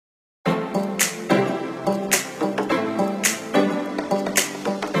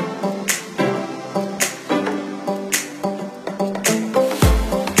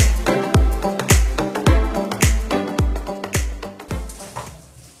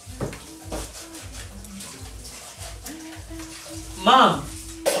Mom.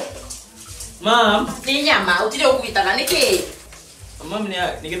 Mom. Ni nyama, utile ukuitaka niki. Mom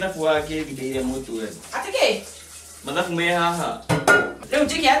ni kitafuwa kile kidire mutu wewe. Atike. Mathafu me haha. Leo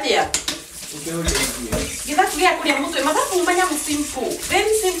tiki atia. Kitafu ya kulia mutu, mathafu umanya simple.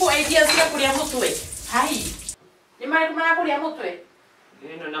 Very simple ideas ya kulia mutu. Hai. Ni mara kumana kulia mutu.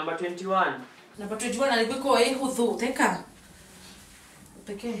 No, number 21. Number 21 alikuwa hudhu, teka.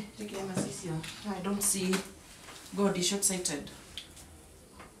 Peke, tiki ya masisio. I don't see. God is short-sighted.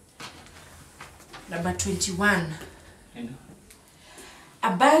 Number 21. A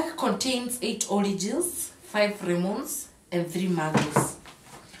bag contains 8 oranges, 5 lemons, and 3 mangoes.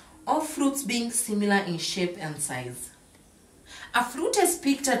 All fruits being similar in shape and size. A fruit is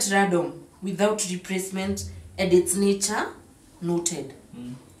picked at random, without replacement, and its nature noted.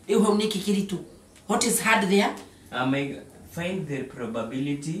 What is hard there? Find the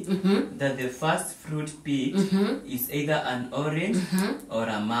probability that the first fruit picked is either an orange or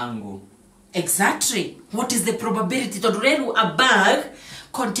a mango. Exactly. What is the probability that a bag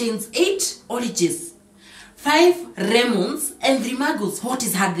contains 8 oranges, 5 lemons, and 3 mangoes? What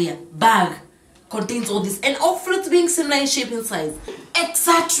is hard there? Bag contains all this, and all fruits being similar in shape and size.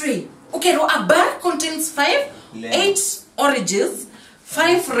 Exactly. Okay, so a bag contains 8 oranges,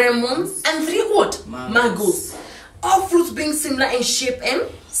 5 lemons, and 3 what? Mangoes. All fruits being similar in shape and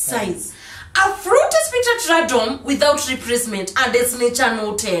size. A fruit is picked at random without replacement and its nature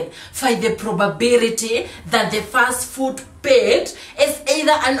noted. Find the probability that the first fruit picked is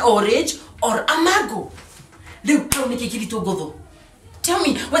either an orange or a mango. Tell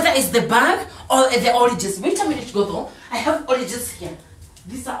me whether it's the bag or the oranges. Wait a minute, Ngotho. I have oranges here.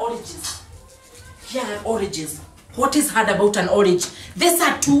 These are oranges. Here are oranges. What is hard about an orange? These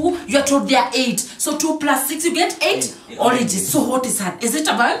are 2, you are told they are 8. So 2 plus 6, you get 8 oranges. So what is hard? Is it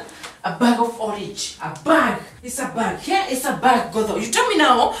a bag? A bag of orange. A bag. It's a bag. Here is a bag, Ngotho. You tell me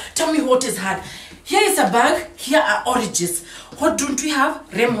now. Tell me what is hard. Here is a bag. Here are oranges. What don't we have?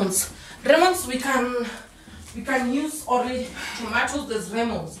 Lemons. Lemons we can use orange tomatoes as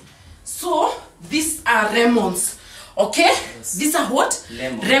lemons. So these are lemons. Okay? Yes. These are what?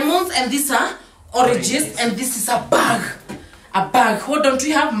 Lemons, and these are oranges, and this is a bag. A bag. What don't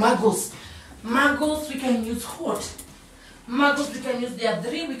we have? Mangoes. Mangoes we can use what? Mangoes we can use, there are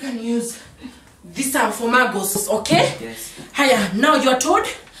 3, we can use. These are for mangoes, okay? Yes. Hiya, now you are told,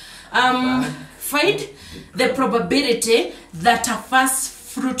 find the probability that a first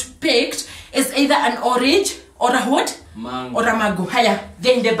fruit picked is either an orange or a what? Mango. Or a mango. Hiya,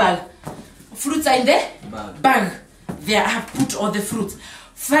 they're in the bag. Fruits are in the bag. There I have put all the fruits.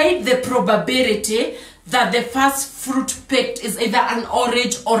 Find the probability that the first fruit picked is either an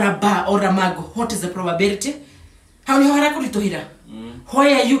orange or a mango. What is the probability? How many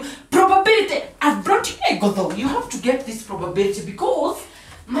why are you? Probability. I've brought you a Ngotho. You have to get this probability because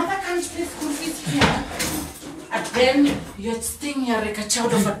mother can't pay school fees here. And then you're staying here like a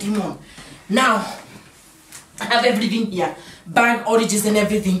child of a demon. Now, I have everything here. Bag, oranges, and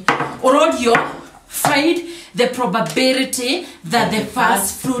everything. Orodio, find the probability that the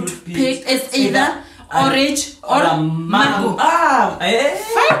first fruit picked is either orange or a mango.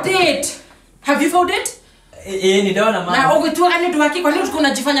 Find it. Have you found it? Na ukitua ani tuwaki kwa nini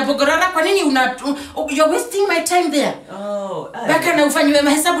unajifanya bogorara kwa nini you're wasting my time there. Baka na ufanywe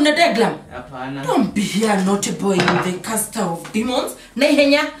mahesabu na diagram. Hapana. Don't be here naughty boy with the caster of demons. Na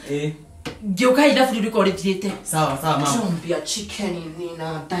ihenya. Geuka idafu liko retreat. Sawa mama. Don't be a chicken in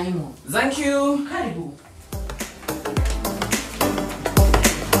a diamond. Thank you. Karibu.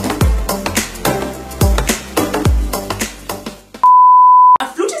 A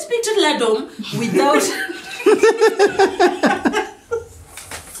fruit is picked at random without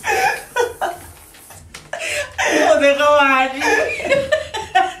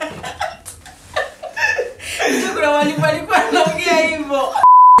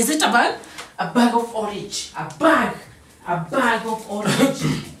Is it a bag? A bag of orange. A bag of orange.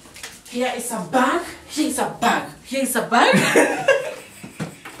 Here is a bag. Here is a bag. Here is a bag.